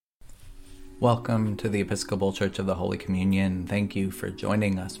Welcome to the Episcopal Church of the Holy Communion. Thank you for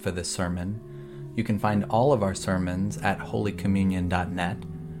joining us for this sermon. You can find all of our sermons at holycommunion.net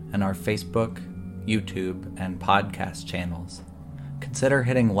and our Facebook, YouTube, and podcast channels. Consider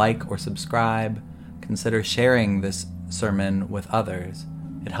hitting like or subscribe. Consider sharing this sermon with others.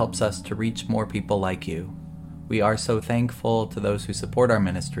 It helps us to reach more people like you. We are so thankful to those who support our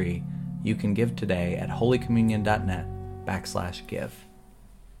ministry. You can give today at holycommunion.net/give.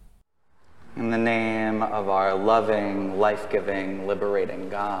 In the name of our loving, life-giving, liberating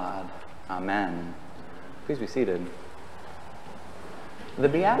God. Amen. Please be seated. The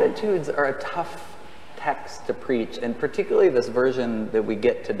Beatitudes are a tough text to preach, and particularly this version that we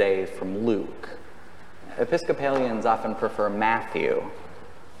get today from Luke. Episcopalians often prefer Matthew.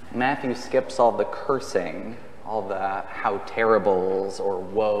 Matthew skips all the cursing, all the how terribles or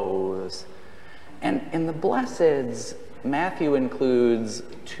woes. And in the Blesseds, Matthew includes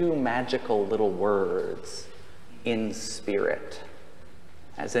two magical little words, in spirit,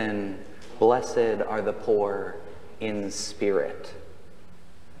 as in, blessed are the poor in spirit.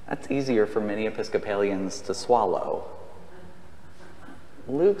 That's easier for many Episcopalians to swallow.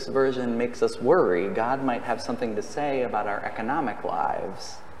 Luke's version makes us worry God might have something to say about our economic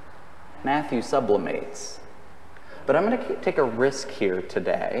lives. Matthew sublimates. But I'm going to take a risk here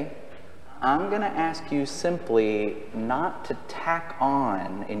today. I'm going to ask you simply not to tack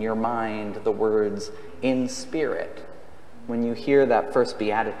on in your mind the words in spirit when you hear that first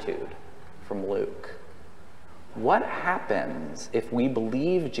beatitude from Luke. What happens if we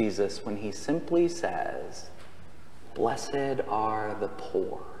believe Jesus when he simply says, blessed are the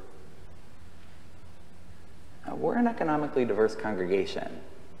poor? Now, we're an economically diverse congregation.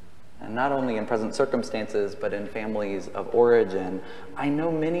 And not only in present circumstances, but in families of origin. I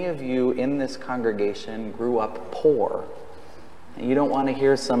know many of you in this congregation grew up poor. And you don't want to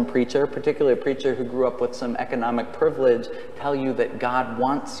hear some preacher, particularly a preacher who grew up with some economic privilege, tell you that God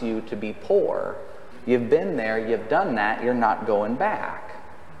wants you to be poor. You've been there, you've done that, you're not going back.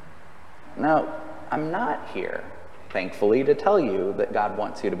 Now, I'm not here, thankfully, to tell you that God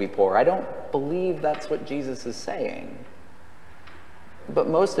wants you to be poor. I don't believe that's what Jesus is saying. But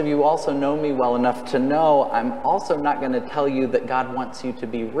most of you also know me well enough to know I'm also not going to tell you that God wants you to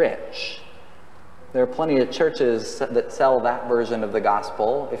be rich. There are plenty of churches that sell that version of the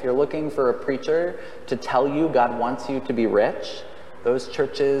gospel. If you're looking for a preacher to tell you God wants you to be rich, those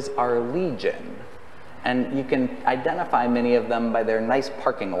churches are legion. And you can identify many of them by their nice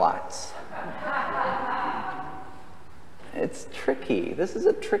parking lots. It's tricky. This is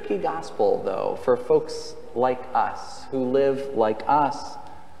a tricky gospel, though, for folks like us, who live like us,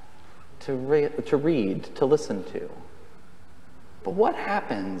 to read, to listen to. But what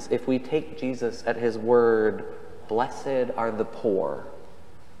happens if we take Jesus at his word, blessed are the poor,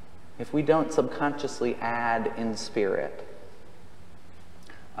 if we don't subconsciously add in spirit?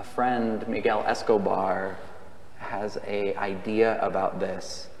 A friend, Miguel Escobar, has an idea about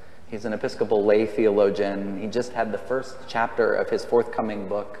this. He's an Episcopal lay theologian. He just had the first chapter of his forthcoming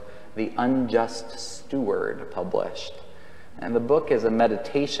book, The Unjust Steward, published. And the book is a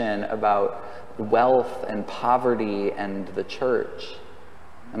meditation about wealth and poverty and the church.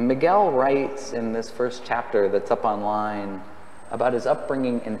 And Miguel writes in this first chapter that's up online about his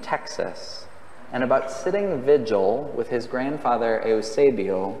upbringing in Texas and about sitting vigil with his grandfather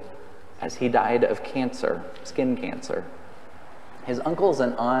Eusebio as he died of cancer, skin cancer. His uncles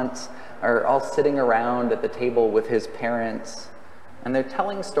and aunts are all sitting around at the table with his parents, and they're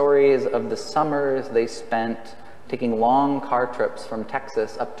telling stories of the summers they spent taking long car trips from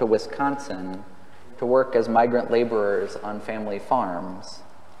Texas up to Wisconsin to work as migrant laborers on family farms.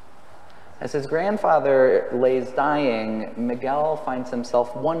 As his grandfather lays dying, Miguel finds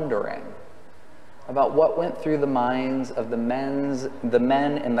himself wondering about what went through the minds of the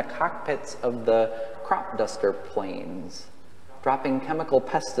men in the cockpits of the crop duster planes, dropping chemical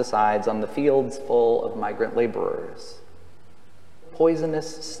pesticides on the fields full of migrant laborers.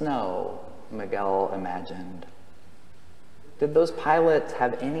 Poisonous snow, Miguel imagined. Did those pilots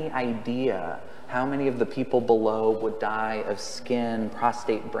have any idea how many of the people below would die of skin,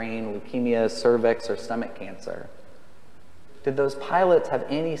 prostate, brain, leukemia, cervix, or stomach cancer? Did those pilots have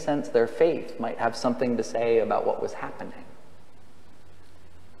any sense their faith might have something to say about what was happening?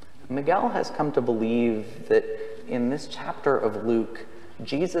 Miguel has come to believe that in this chapter of Luke,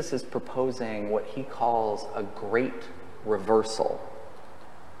 Jesus is proposing what he calls a great reversal.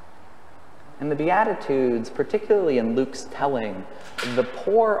 In the Beatitudes, particularly in Luke's telling, the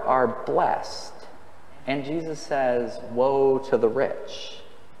poor are blessed, and Jesus says, woe to the rich.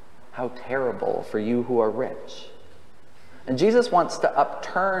 How terrible for you who are rich. And Jesus wants to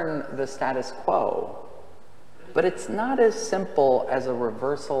upturn the status quo. But it's not as simple as a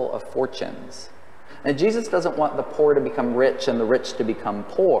reversal of fortunes. And Jesus doesn't want the poor to become rich and the rich to become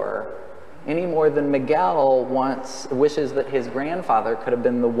poor, any more than Miguel wishes that his grandfather could have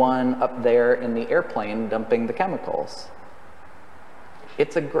been the one up there in the airplane dumping the chemicals.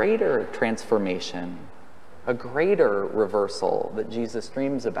 It's a greater transformation, a greater reversal that Jesus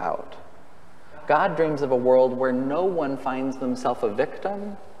dreams about. God dreams of a world where no one finds themselves a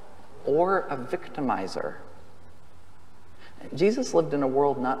victim or a victimizer. Jesus lived in a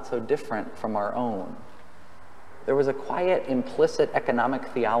world not so different from our own. There was a quiet, implicit economic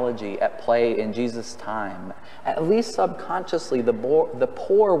theology at play in Jesus' time. At least subconsciously, the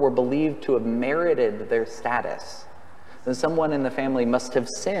poor were believed to have merited their status. And someone in the family must have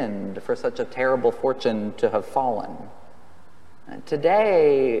sinned for such a terrible fortune to have fallen. And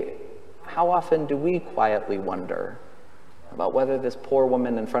today, how often do we quietly wonder about whether this poor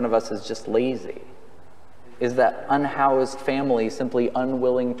woman in front of us is just lazy? Is that unhoused family simply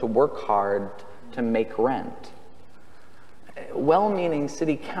unwilling to work hard to make rent? Well-meaning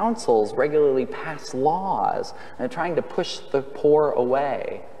city councils regularly pass laws trying to push the poor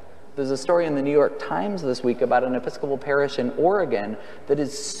away. There's a story in the New York Times this week about an Episcopal parish in Oregon that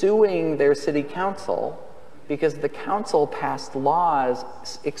is suing their city council because the council passed laws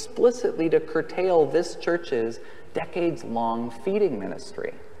explicitly to curtail this church's decades-long feeding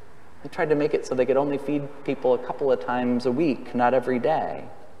ministry. They tried to make it so they could only feed people a couple of times a week, not every day.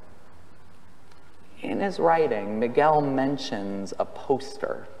 In his writing, Miguel mentions a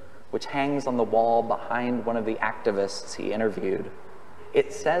poster which hangs on the wall behind one of the activists he interviewed.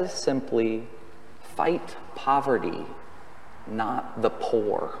 It says simply, "Fight poverty, not the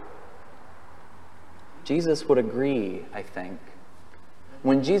poor." Jesus would agree, I think.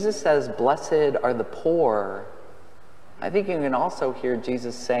 When Jesus says, "Blessed are the poor," I think you can also hear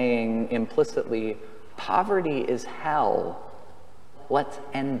Jesus saying implicitly, "Poverty is hell. Let's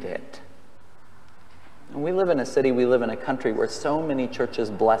end it." And we live in a city, we live in a country where so many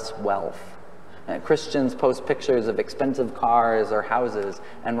churches bless wealth. Christians post pictures of expensive cars or houses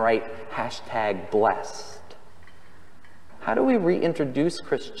and write #blessed. How do we reintroduce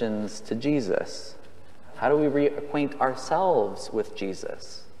Christians to Jesus? How do we reacquaint ourselves with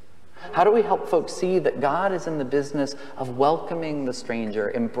Jesus? How do we help folks see that God is in the business of welcoming the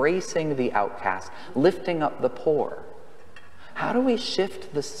stranger, embracing the outcast, lifting up the poor? How do we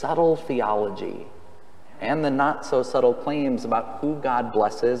shift the subtle theology and the not so subtle claims about who God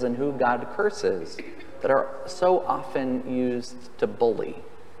blesses and who God curses that are so often used to bully?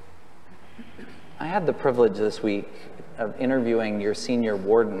 I had the privilege this week of interviewing your senior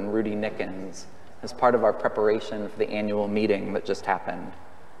warden, Rudy Nickens, as part of our preparation for the annual meeting that just happened.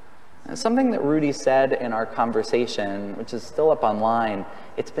 And something that Rudy said in our conversation, which is still up online,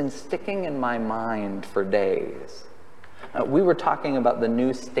 it's been sticking in my mind for days. We were talking about the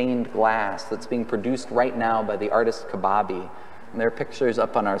new stained glass that's being produced right now by the artist Kababi. And there are pictures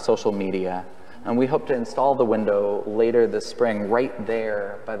up on our social media. And we hope to install the window later this spring right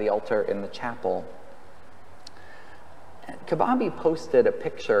there by the altar in the chapel. Kababi posted a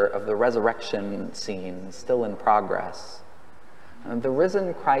picture of the resurrection scene still in progress. The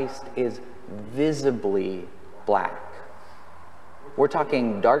risen Christ is visibly black. We're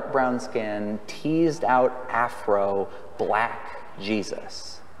talking dark brown skin, teased out afro, black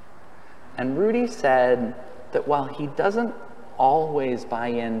Jesus. And Rudy said that while he doesn't always buy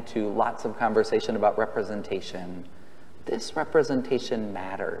into lots of conversation about representation, this representation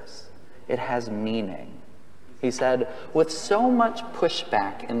matters. It has meaning. He said, with so much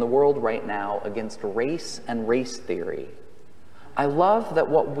pushback in the world right now against race and race theory, I love that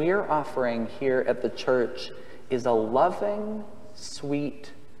what we're offering here at the church is a loving,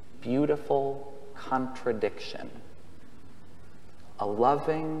 sweet, beautiful contradiction. A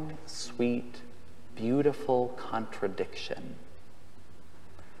loving, sweet, beautiful contradiction.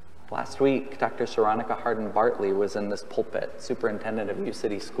 Last week, Dr. Sharonica Hardin-Bartley was in this pulpit, superintendent of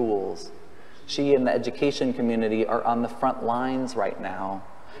U-City Schools. She and the education community are on the front lines right now,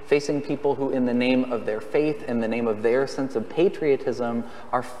 facing people who, in the name of their faith, in the name of their sense of patriotism,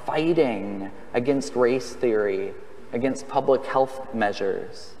 are fighting against race theory, against public health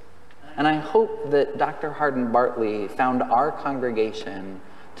measures. And I hope that Dr. Hardin-Bartley found our congregation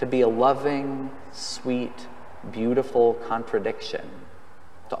to be a loving, sweet, beautiful contradiction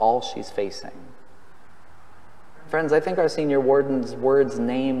to all she's facing. Friends, I think our senior warden's words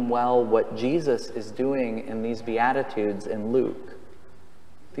name well what Jesus is doing in these Beatitudes in Luke.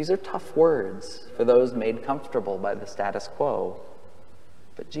 These are tough words for those made comfortable by the status quo.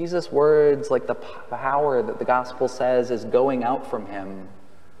 But Jesus' words, like the power that the gospel says is going out from him,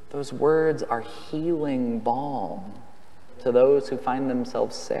 those words are healing balm to those who find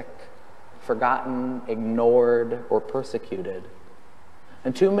themselves sick, forgotten, ignored, or persecuted.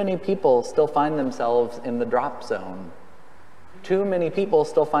 And too many people still find themselves in the drop zone. Too many people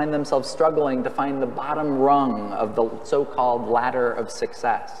still find themselves struggling to find the bottom rung of the so-called ladder of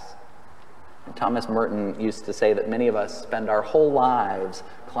success. And Thomas Merton used to say that many of us spend our whole lives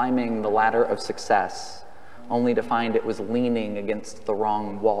climbing the ladder of success, only to find it was leaning against the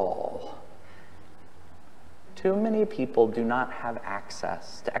wrong wall. Too many people do not have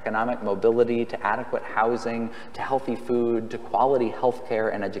access to economic mobility, to adequate housing, to healthy food, to quality health care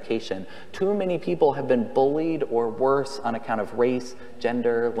and education. Too many people have been bullied or worse on account of race,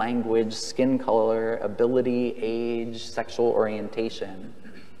 gender, language, skin color, ability, age, sexual orientation.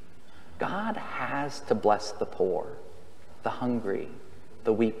 God has to bless the poor, the hungry,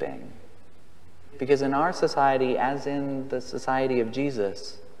 the weeping. Because in our society, as in the society of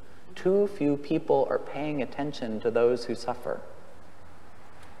Jesus, too few people are paying attention to those who suffer.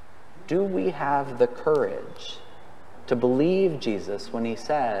 Do we have the courage to believe Jesus when he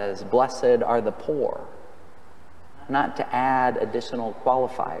says, "Blessed are the poor," not to add additional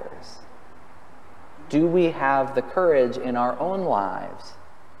qualifiers? Do we have the courage in our own lives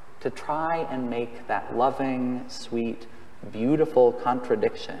to try and make that loving, sweet, beautiful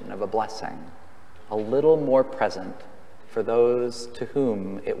contradiction of a blessing a little more present for those to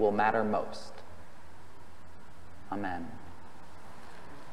whom it will matter most? Amen.